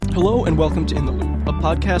Hello and welcome to In the Loop, a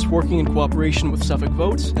podcast working in cooperation with Suffolk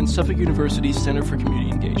Votes and Suffolk University's Center for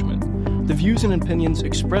Community Engagement. The views and opinions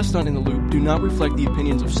expressed on In the Loop do not reflect the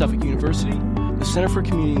opinions of Suffolk University, the Center for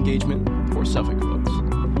Community Engagement, or Suffolk Votes.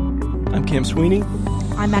 I'm Cam Sweeney.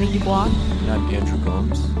 I'm Maddie Dubois. And I'm Andrew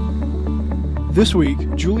Gomes. This week,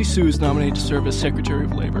 Julie Su is nominated to serve as Secretary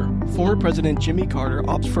of Labor. Former President Jimmy Carter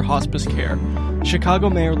opts for hospice care. Chicago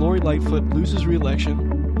Mayor Lori Lightfoot loses re-election.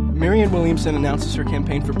 Marianne Williamson announces her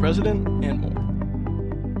campaign for president, and more.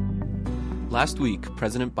 Last week,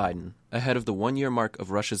 President Biden, ahead of the one-year mark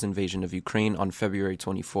of Russia's invasion of Ukraine on February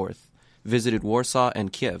 24th, visited Warsaw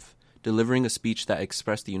and Kiev, delivering a speech that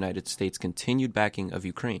expressed the United States' continued backing of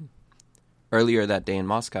Ukraine. Earlier that day in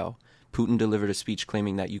Moscow, Putin delivered a speech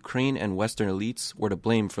claiming that Ukraine and Western elites were to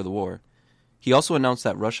blame for the war. He also announced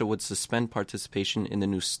that Russia would suspend participation in the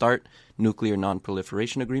New START nuclear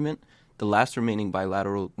non-proliferation agreement, the last remaining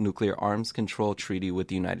bilateral nuclear arms control treaty with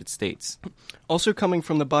the United States. Also coming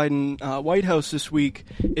from the Biden White House this week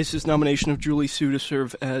is his nomination of Julie Su to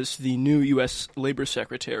serve as the new U.S. Labor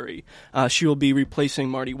Secretary. She will be replacing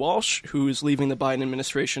Marty Walsh, who is leaving the Biden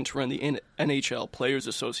administration to run the NHL Players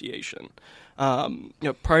Association.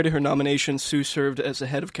 Prior to her nomination, Su served as the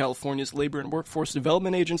head of California's Labor and Workforce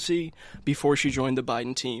Development Agency before she joined the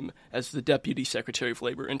Biden team as the Deputy Secretary of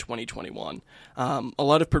Labor in 2021. A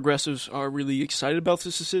lot of progressives are really excited about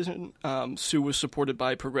this decision. Su was supported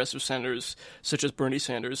by progressive senators such as Bernie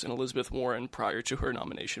Sanders and Elizabeth Warren prior to her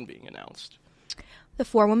nomination being announced. The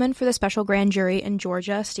forewoman for the special grand jury in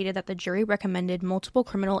Georgia stated that the jury recommended multiple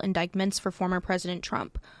criminal indictments for former President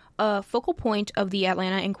Trump. A focal point of the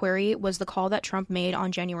Atlanta inquiry was the call that Trump made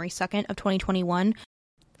on January 2nd of 2021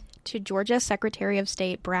 to Georgia Secretary of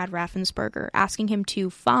State Brad Raffensperger, asking him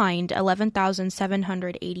to find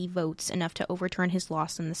 11,780 votes, enough to overturn his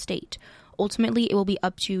loss in the state. Ultimately, it will be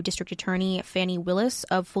up to District Attorney Fannie Willis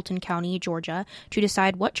of Fulton County, Georgia, to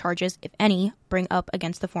decide what charges, if any, bring up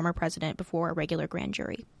against the former president before a regular grand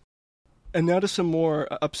jury. And now to some more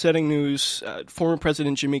upsetting news. Former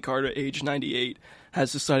President Jimmy Carter, age 98,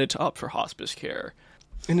 has decided to opt for hospice care.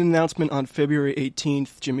 In an announcement on February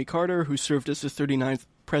 18th, Jimmy Carter, who served as the 39th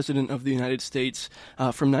President of the United States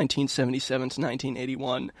from 1977 to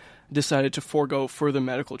 1981, decided to forego further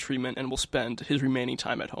medical treatment and will spend his remaining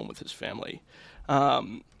time at home with his family.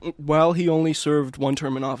 While he only served one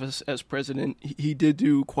term in office as president, he did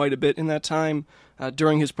do quite a bit in that time.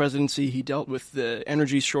 During his presidency, he dealt with the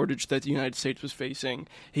energy shortage that the United States was facing.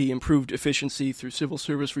 He improved efficiency through civil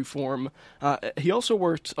service reform. He also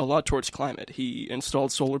worked a lot towards climate. He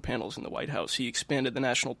installed solar panels in the White House. He expanded the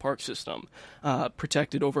national park system,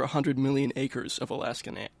 protected over 100 million acres of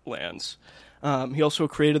Alaskan lands. He also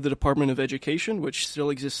created the Department of Education, which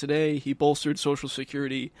still exists today. He bolstered Social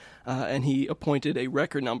Security, and he appointed a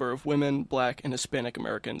record number of women, Black, and Hispanic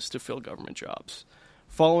Americans to fill government jobs.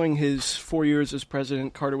 Following his 4 years as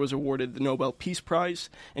president, Carter was awarded the Nobel Peace Prize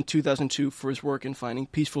in 2002 for his work in finding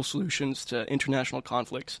peaceful solutions to international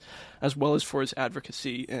conflicts, as well as for his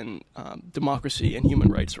advocacy in democracy and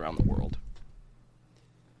human rights around the world.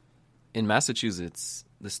 In Massachusetts,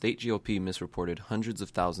 the state GOP misreported hundreds of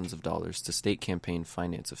thousands of dollars to state campaign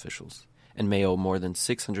finance officials and may owe more than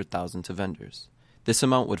 $600,000 to vendors. This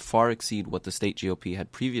amount would far exceed what the state GOP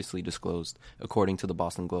had previously disclosed, according to the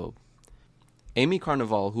Boston Globe. Amy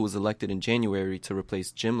Carnival, who was elected in January to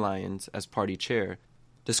replace Jim Lyons as party chair,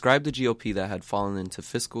 described the GOP that had fallen into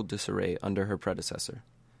fiscal disarray under her predecessor.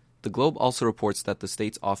 The Globe also reports that the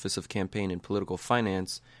state's Office of Campaign and Political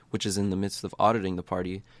Finance, which is in the midst of auditing the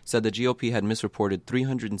party, said the GOP had misreported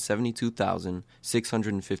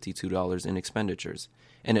 $372,652 in expenditures,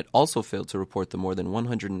 and it also failed to report the more than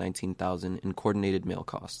 $119,000 in coordinated mail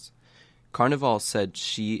costs. Carnival said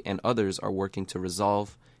she and others are working to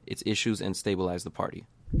resolve its issues and stabilize the party.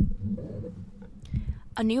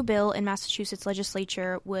 A new bill in Massachusetts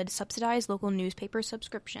legislature would subsidize local newspaper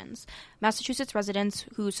subscriptions. Massachusetts residents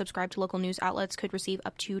who subscribe to local news outlets could receive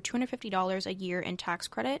up to $250 a year in tax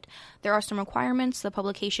credit. There are some requirements. The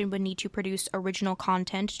publication would need to produce original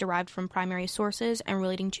content derived from primary sources and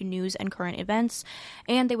relating to news and current events,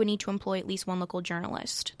 and they would need to employ at least one local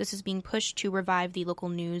journalist. This is being pushed to revive the local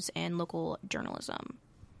news and local journalism.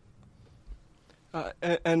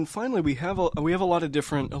 And finally, we have a lot of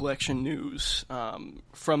different election news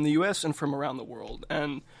from the U.S. and from around the world.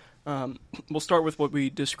 And we'll start with what we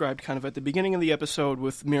described kind of at the beginning of the episode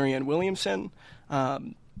with Marianne Williamson.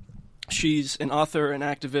 She's an author, an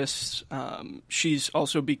activist. She's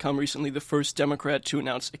also become recently the first Democrat to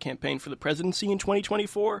announce a campaign for the presidency in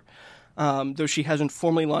 2024. Though she hasn't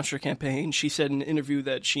formally launched her campaign, she said in an interview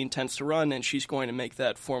that she intends to run, and she's going to make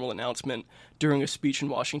that formal announcement during a speech in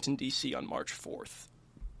Washington, D.C. on March 4th.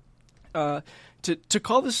 To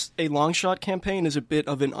call this a long shot campaign is a bit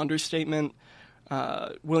of an understatement.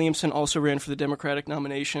 Williamson also ran for the Democratic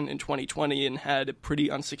nomination in 2020 and had a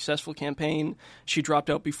pretty unsuccessful campaign. She dropped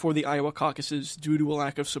out before the Iowa caucuses due to a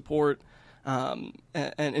lack of support. And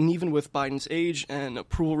even with Biden's age and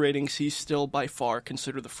approval ratings, he's still by far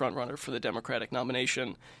considered the frontrunner for the Democratic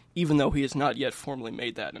nomination, even though he has not yet formally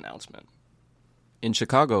made that announcement. In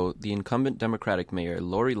Chicago, the incumbent Democratic mayor,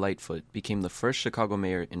 Lori Lightfoot, became the first Chicago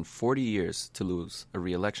mayor in 40 years to lose a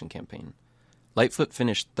re-election campaign. Lightfoot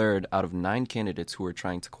finished third out of 9 candidates who were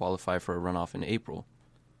trying to qualify for a runoff in April.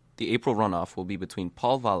 The April runoff will be between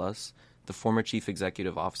Paul Vallas, the former chief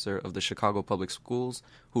executive officer of the Chicago Public Schools,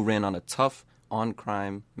 who ran on a tough,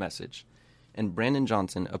 on-crime message, and Brandon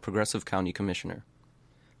Johnson, a progressive county commissioner.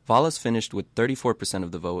 Vallas finished with 34%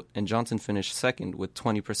 of the vote, and Johnson finished second with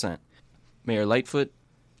 20%. Mayor Lightfoot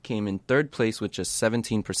came in third place with just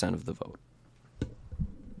 17% of the vote.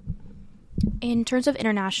 In terms of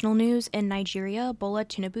international news, in Nigeria, Bola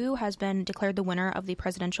Tinubu has been declared the winner of the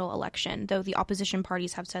presidential election, though the opposition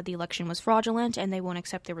parties have said the election was fraudulent and they won't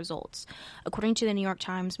accept the results. According to the New York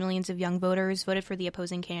Times, millions of young voters voted for the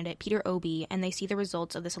opposing candidate, Peter Obi, and they see the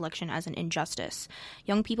results of this election as an injustice.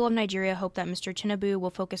 Young people of Nigeria hope that Mr. Tinubu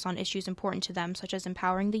will focus on issues important to them, such as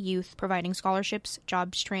empowering the youth, providing scholarships,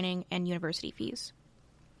 jobs training, and university fees.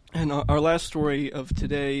 And our last story of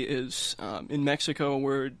today is in Mexico,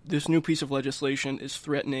 where this new piece of legislation is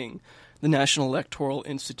threatening the National Electoral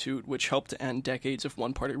Institute, which helped to end decades of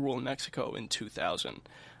one-party rule in Mexico in 2000.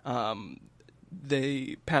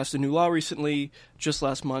 They passed a new law recently, just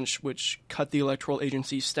last month, which cut the electoral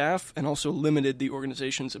agency's staff and also limited the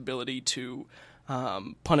organization's ability to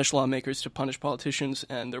punish lawmakers, to punish politicians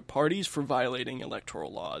and their parties for violating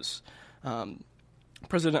electoral laws.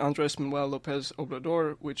 President Andrés Manuel López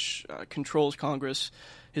Obrador, which controls Congress,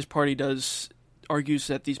 his party argues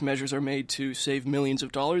that these measures are made to save millions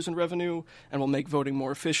of dollars in revenue and will make voting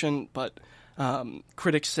more efficient, but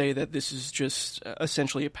critics say that this is just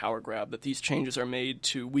essentially a power grab, that these changes are made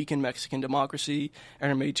to weaken Mexican democracy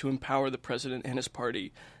and are made to empower the president and his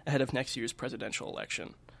party ahead of next year's presidential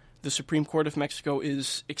election. The Supreme Court of Mexico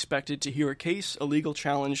is expected to hear a legal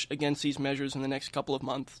challenge against these measures in the next couple of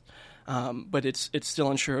months, but it's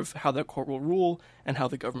still unsure of how that court will rule and how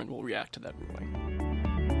the government will react to that ruling.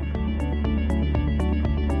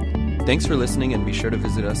 Thanks for listening, and be sure to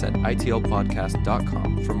visit us at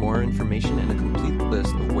itlpodcast.com for more information and a complete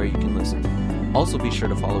list of where you can listen. Also be sure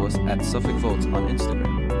to follow us at Suffolk Votes on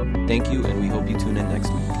Instagram. Thank you, and we hope you tune in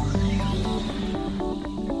next week.